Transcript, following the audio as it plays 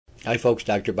Hi folks,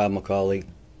 Dr. Bob McCauley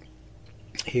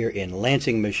here in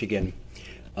Lansing, Michigan.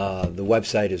 The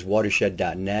website is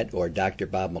watershed.net or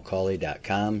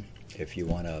drbobmccauley.com if you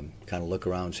want to kind of look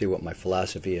around and see what my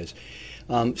philosophy is.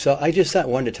 So I just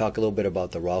wanted to talk a little bit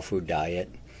about the raw food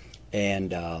diet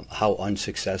and how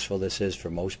unsuccessful this is for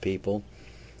most people.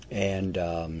 And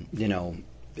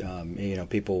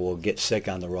people will get sick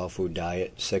on the raw food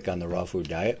diet,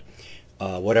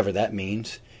 whatever that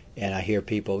means. And I hear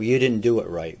people, you didn't do it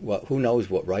right. Well, who knows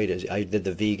what right is? I did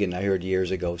the vegan. I heard years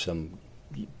ago some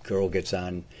girl gets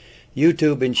on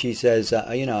YouTube and she says, I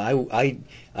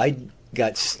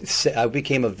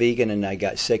became a vegan and I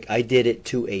got sick. I did it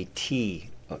to a T.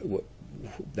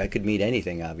 That could mean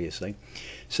anything, obviously.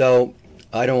 So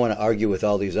I don't want to argue with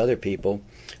all these other people.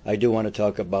 I do want to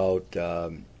talk about,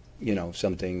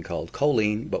 something called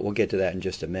choline, but we'll get to that in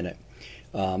just a minute.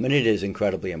 And it is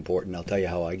incredibly important. I'll tell you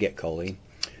how I get choline.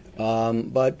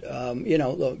 Look,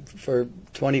 for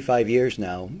 25 years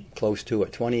now, close to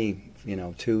it,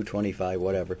 25,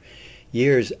 whatever,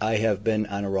 years, I have been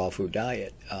on a raw food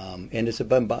diet. And it's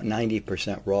about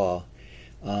 90% raw.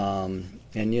 And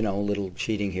a little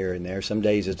cheating here and there. Some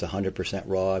days it's 100%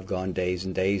 raw. I've gone days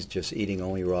and days just eating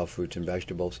only raw fruits and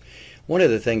vegetables. One of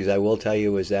the things I will tell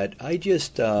you is that I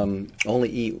just only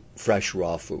eat fresh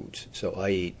raw foods. So I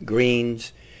eat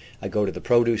greens, I go to the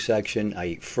produce section, I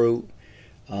eat fruit,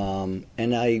 and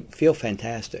I feel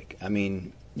fantastic. I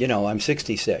mean, I'm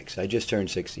 66. I just turned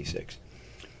 66.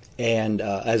 And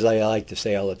as I like to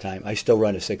say all the time, I still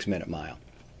run a 6-minute mile.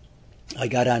 I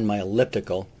got on my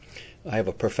elliptical. I have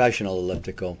a professional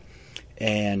elliptical,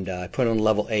 and I put on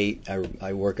level 8.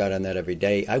 I work out on that every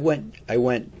day. I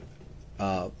went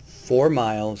 4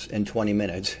 miles in 20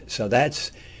 minutes. So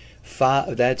that's 4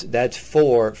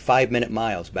 5-minute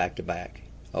miles back to back.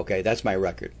 Okay, that's my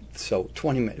record. So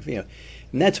 20 minutes,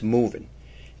 and that's moving.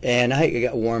 And I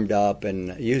got warmed up,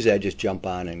 and usually I just jump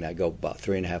on and I go about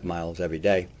 3.5 miles every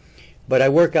day. But I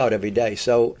work out every day,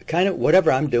 so kind of whatever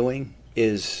I'm doing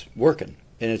is working,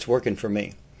 and it's working for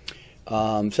me.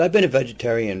 So I've been a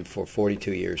vegetarian for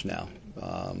 42 years now.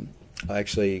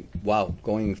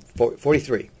 Going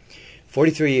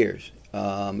 43 years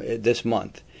this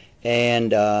month.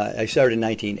 And I started in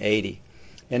 1980.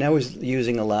 And I was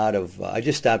using I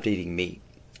just stopped eating meat.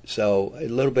 So a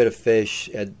little bit of fish,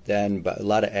 and then a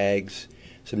lot of eggs,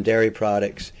 some dairy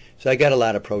products. So I got a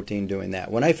lot of protein doing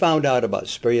that. When I found out about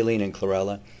spirulina and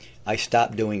chlorella, I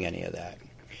stopped doing any of that.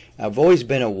 I've always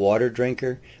been a water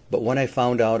drinker, but when I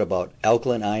found out about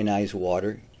alkaline ionized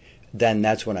water, then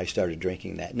that's when I started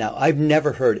drinking that. Now, I've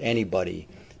never heard anybody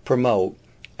promote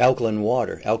alkaline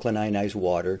ionized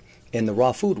water in the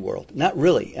raw food world. Not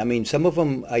really. I mean, some of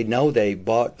them, I know they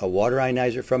bought a water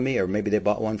ionizer from me, or maybe they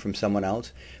bought one from someone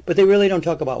else, but they really don't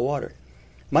talk about water.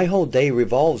 My whole day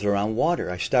revolves around water.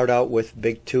 I start out with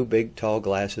two big, tall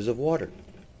glasses of water.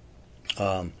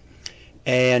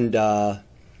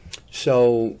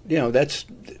 So,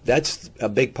 that's a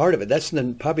big part of it. That's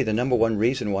probably the number one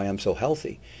reason why I'm so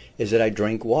healthy, is that I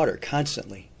drink water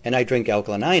constantly. And I drink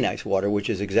alkaline ionized water, which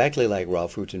is exactly like raw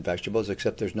fruits and vegetables,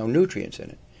 except there's no nutrients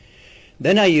in it.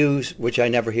 Then I use, which I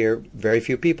never hear very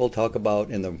few people talk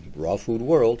about in the raw food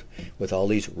world, with all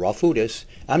these raw foodists.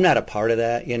 I'm not a part of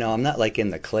that. I'm not like in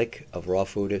the clique of raw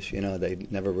foodists. They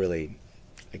never really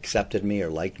accepted me or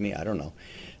liked me. I don't know.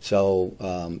 So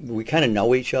we kind of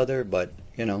know each other, but,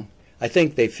 I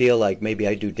think they feel like maybe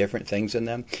I do different things than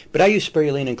them. But I use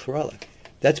spirulina and chlorella.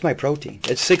 That's my protein.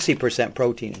 It's 60%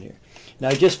 protein in here. Now,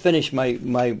 I just finished my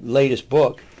latest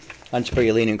book on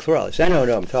spirulina and chlorella. So I know what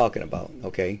I'm talking about,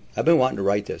 okay? I've been wanting to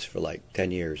write this for like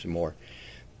 10 years or more.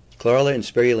 Chlorella and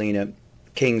spirulina,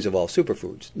 kings of all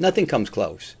superfoods. Nothing comes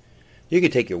close. You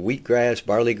can take your wheatgrass,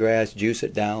 barley grass, juice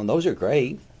it down. Those are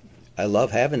great. I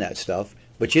love having that stuff.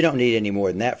 But you don't need any more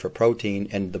than that for protein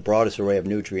and the broadest array of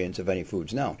nutrients of any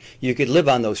foods known. You could live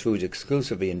on those foods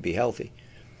exclusively and be healthy.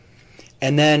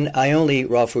 And then I only eat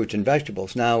raw fruits and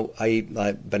vegetables. Now I eat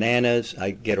bananas.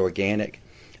 I get organic.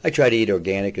 I try to eat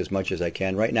organic as much as I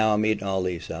can. Right now I'm eating all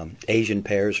these Asian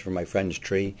pears from my friend's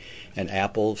tree and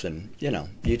apples. And,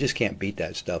 you just can't beat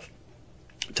that stuff.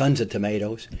 Tons of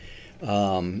tomatoes.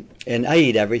 And I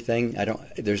eat everything.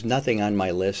 There's nothing on my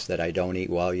list that I don't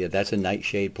eat. Well, yeah, that's a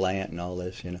nightshade plant and all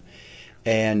this,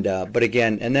 And, but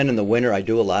again, and then in the winter I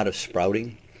do a lot of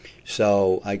sprouting.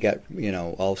 So I get,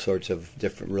 all sorts of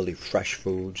different really fresh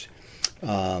foods.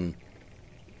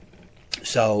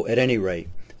 So at any rate,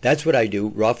 that's what I do,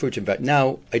 raw fruits and vegetables.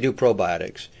 Now I do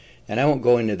probiotics. And I won't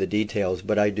go into the details,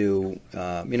 but I do,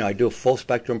 I do a full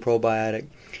spectrum probiotic.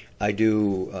 I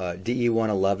do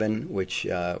DE111, which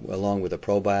along with a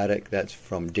probiotic, that's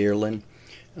from Deerland.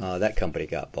 That company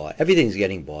got bought. Everything's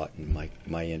getting bought in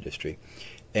my industry,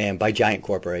 and by giant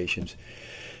corporations.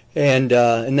 And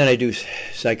then I do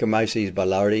Saccharomyces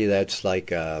boulardii. That's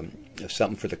like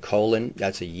something for the colon.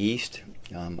 That's a yeast.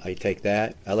 I take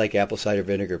that. I like apple cider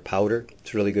vinegar powder.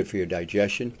 It's really good for your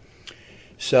digestion.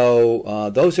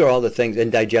 So those are all the things,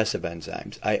 and digestive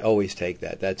enzymes. I always take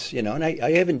that. That's, and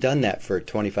I haven't done that for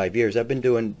 25 years. I've been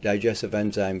doing digestive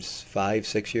enzymes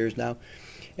 5-6 years now,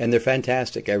 and they're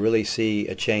fantastic. I really see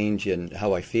a change in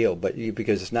how I feel,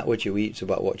 because it's not what you eat, it's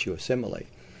about what you assimilate.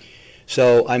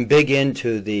 So I'm big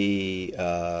into the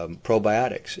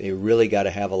probiotics. You really got to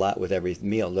have a lot with every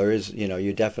meal. There is,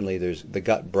 there's the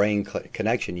gut-brain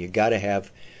connection. You got to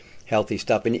have healthy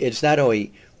stuff, and it's not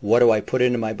only what do I put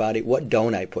into my body, what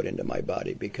don't I put into my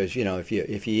body? Because if you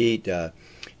eat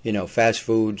fast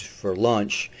foods for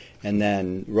lunch and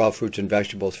then raw fruits and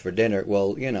vegetables for dinner,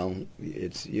 well,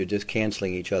 you're just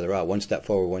canceling each other out. One step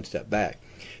forward, one step back.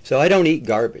 So I don't eat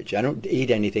garbage. I don't eat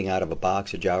anything out of a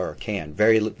box, a jar, or a can.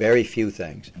 Very, very few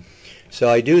things. So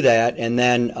I do that, and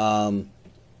then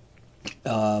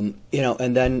and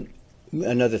then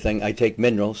another thing, I take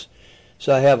minerals.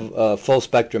 So I have a full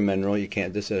spectrum mineral. This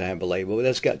doesn't have a label, but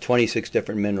that's got 26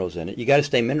 different minerals in it. You got to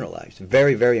stay mineralized.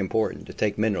 Very, very important to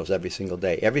take minerals every single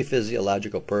day. Every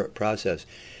physiological process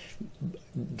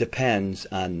depends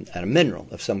on a mineral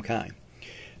of some kind.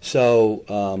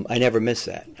 So I never miss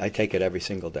that. I take it every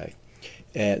single day.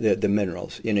 The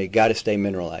minerals, you got to stay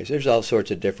mineralized. There's all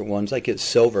sorts of different ones, like it's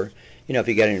silver. If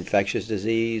you get an infectious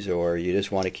disease, or you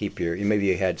just want to keep maybe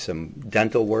you had some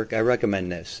dental work, I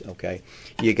recommend this, okay?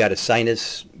 You got a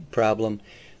sinus problem,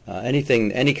 any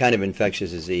kind of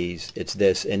infectious disease, it's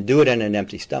this, and do it on an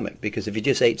empty stomach, because if you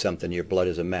just ate something, your blood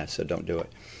is a mess, so don't do it.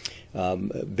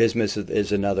 Bismuth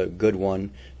is another good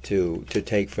one to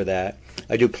take for that.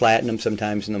 I do platinum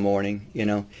sometimes in the morning,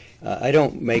 I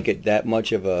don't make it that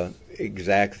much of a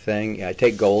exact thing. I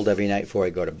take gold every night before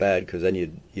I go to bed, because then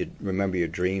you remember your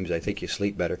dreams. I think you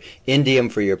sleep better.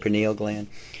 Indium for your pineal gland.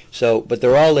 So, but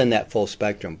they're all in that full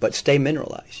spectrum. But stay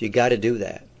mineralized. You got to do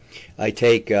that. I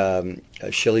take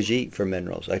shilajit for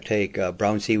minerals. I take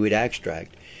brown seaweed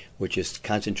extract, which is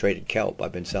concentrated kelp.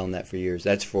 I've been selling that for years.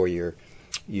 That's for your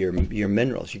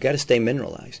minerals. You got to stay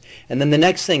mineralized. And then the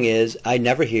next thing is, I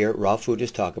never hear raw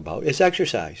foodists talk about, is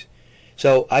exercise.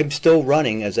 So I'm still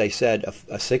running, as I said, a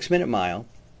 6-minute mile.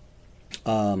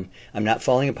 I'm not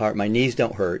falling apart. My knees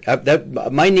don't hurt.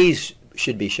 My knees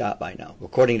should be shot by now,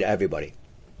 according to everybody.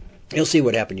 You'll see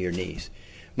what happened to your knees.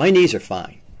 My knees are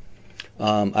fine.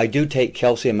 I do take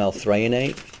calcium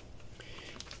L-threonate,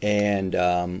 and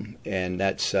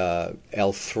that's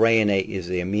L-threonate is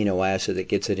the amino acid that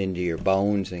gets it into your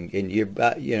bones, and you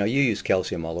use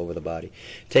calcium all over the body.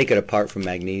 Take it apart from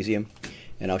magnesium.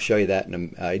 And I'll show you that.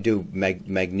 I do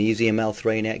magnesium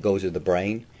L-threonate, goes to the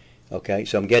brain. Okay,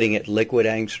 so I'm getting it liquid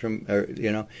angstrom,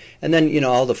 and then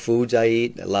all the foods I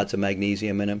eat, lots of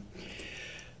magnesium in them.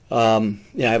 I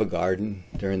have a garden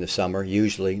during the summer.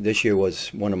 Usually, this year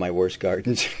was one of my worst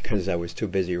gardens because I was too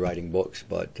busy writing books.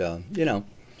 But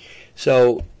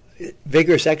so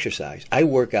vigorous exercise. I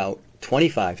work out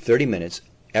 25-30 minutes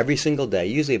every single day,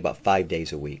 usually about 5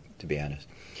 days a week, to be honest.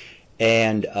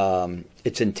 And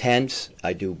it's intense.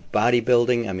 I do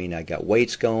bodybuilding. I mean, I got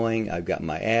weights going. I've got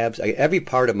my abs. Every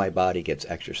part of my body gets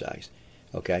exercised.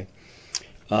 Okay?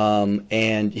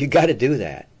 And you got to do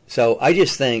that. So I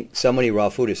just think so many raw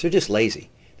foodists, they're just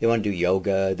lazy. They want to do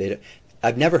yoga.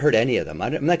 I've never heard any of them.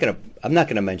 I'm not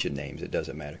gonna mention names. It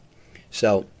doesn't matter.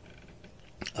 So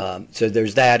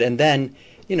there's that. And then,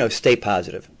 stay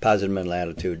positive. Positive mental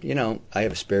attitude. I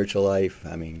have a spiritual life.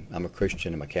 I mean, I'm a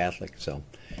Christian. I'm a Catholic. So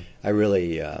I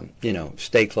really,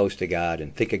 stay close to God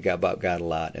and think about God a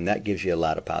lot, and that gives you a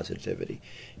lot of positivity.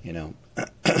 You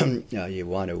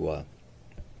want to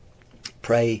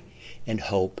pray and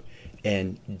hope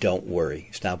and don't worry.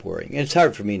 Stop worrying. And it's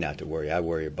hard for me not to worry. I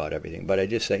worry about everything, but I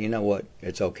just say, you know what?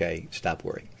 It's okay. Stop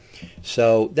worrying.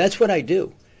 So that's what I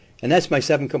do, and that's my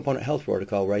 7-component health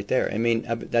protocol right there. I mean,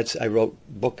 I wrote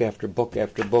book after book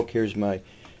after book. Here's my.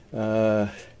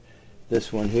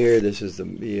 This one here, this is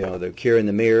the Cure in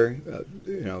the Mirror,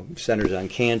 centers on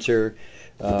cancer.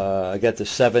 I got the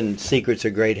 7 Secrets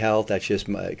of Great Health. That's just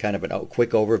kind of a quick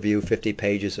overview, 50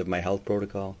 pages of my health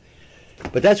protocol.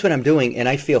 But that's what I'm doing, and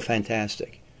I feel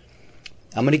fantastic.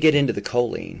 I'm going to get into the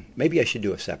choline. Maybe I should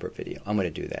do a separate video. I'm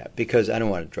going to do that because I don't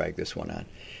want to drag this one on.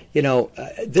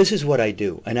 This is what I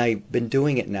do, and I've been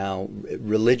doing it now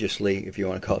religiously, if you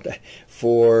want to call it that,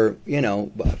 for,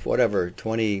 whatever,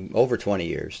 over 20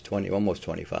 years, almost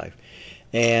 25.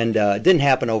 And it didn't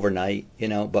happen overnight,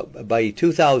 but by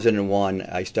 2001,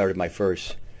 I started my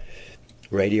first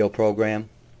radio program.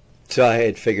 So I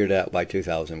had figured out by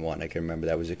 2001. I can remember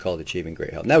that was called Achieving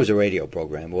Great Health. And that was a radio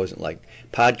program. It wasn't like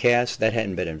podcasts. That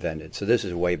hadn't been invented. So this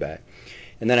is way back.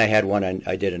 And then I had one.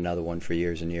 I did another one for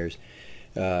years and years,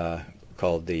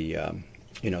 called the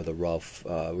Rough.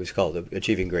 It was called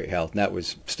Achieving Great Health, and that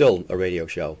was still a radio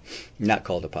show, not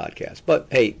called a podcast. But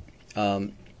hey,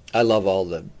 I love all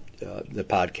the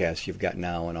podcasts you've got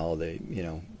now and all the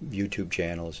YouTube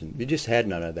channels, and you just had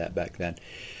none of that back then.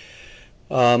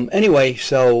 Anyway,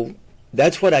 so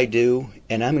that's what I do,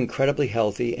 and I'm incredibly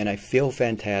healthy, and I feel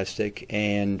fantastic,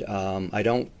 and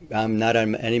I'm not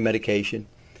on any medication.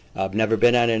 I've never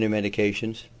been on any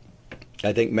medications.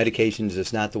 I think medications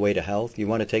is not the way to health. You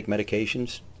want to take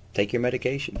medications, take your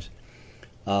medications.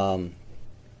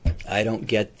 I don't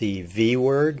get the V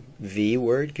word,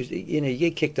 because you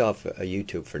get kicked off of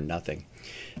YouTube for nothing.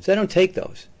 So I don't take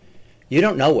those. You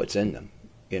don't know what's in them.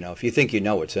 If you think you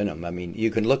know what's in them, I mean,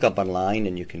 you can look up online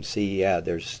and you can see,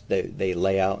 they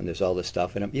lay out and there's all this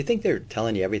stuff in them. You think they're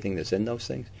telling you everything that's in those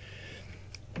things?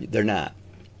 They're not.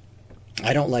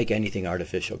 I don't like anything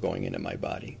artificial going into my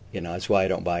body. That's why I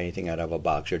don't buy anything out of a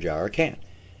box or jar or can.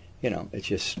 It's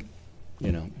just,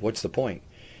 what's the point?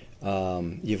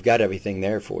 You've got everything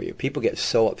there for you. People get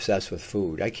so obsessed with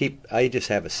food. I just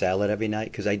have a salad every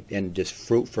night and just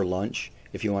fruit for lunch,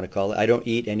 if you want to call it. I don't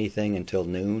eat anything until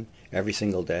noon every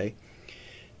single day.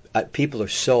 People are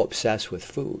so obsessed with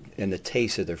food and the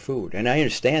taste of their food. And I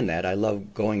understand that. I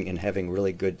love going and having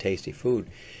really good, tasty food.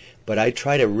 But I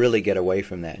try to really get away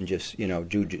from that and just, do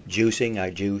juicing.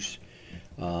 I juice.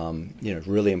 It's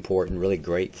really important, really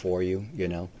great for you,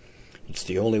 It's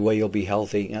the only way you'll be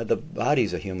healthy. The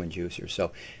body's a human juicer.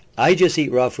 So I just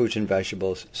eat raw fruits and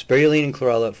vegetables, spirulina and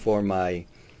chlorella for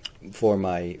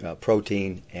my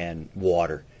protein, and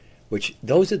water, which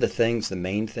those are the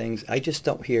main things. I just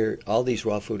don't hear all these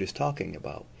raw foodists talking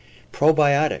about.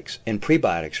 Probiotics and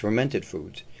prebiotics, fermented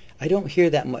foods. I don't hear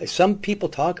that much. Some people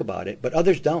talk about it, but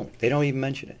others don't. They don't even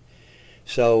mention it.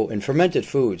 So in fermented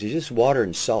foods, it's just water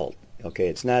and salt. Okay,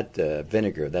 it's not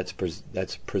vinegar. That's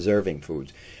preserving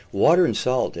foods. Water and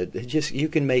salt. It just, you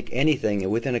can make anything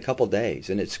within a couple days,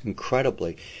 and it's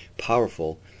incredibly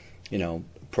powerful.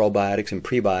 Probiotics and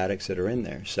prebiotics that are in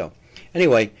there. So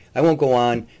anyway, I won't go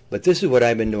on, but this is what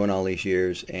I've been doing all these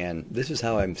years, and this is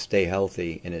how I stay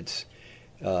healthy. And it's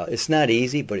not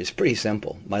easy, but it's pretty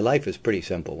simple. My life is pretty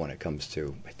simple when it comes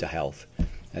to health,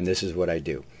 and this is what I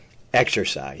do.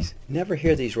 Exercise. Never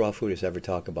hear these raw foodists ever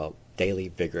talk about daily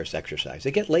vigorous exercise.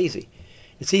 They get lazy.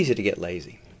 It's easy to get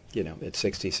lazy, at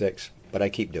 66, but I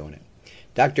keep doing it.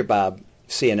 Dr. Bob,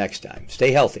 see you next time.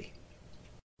 Stay healthy.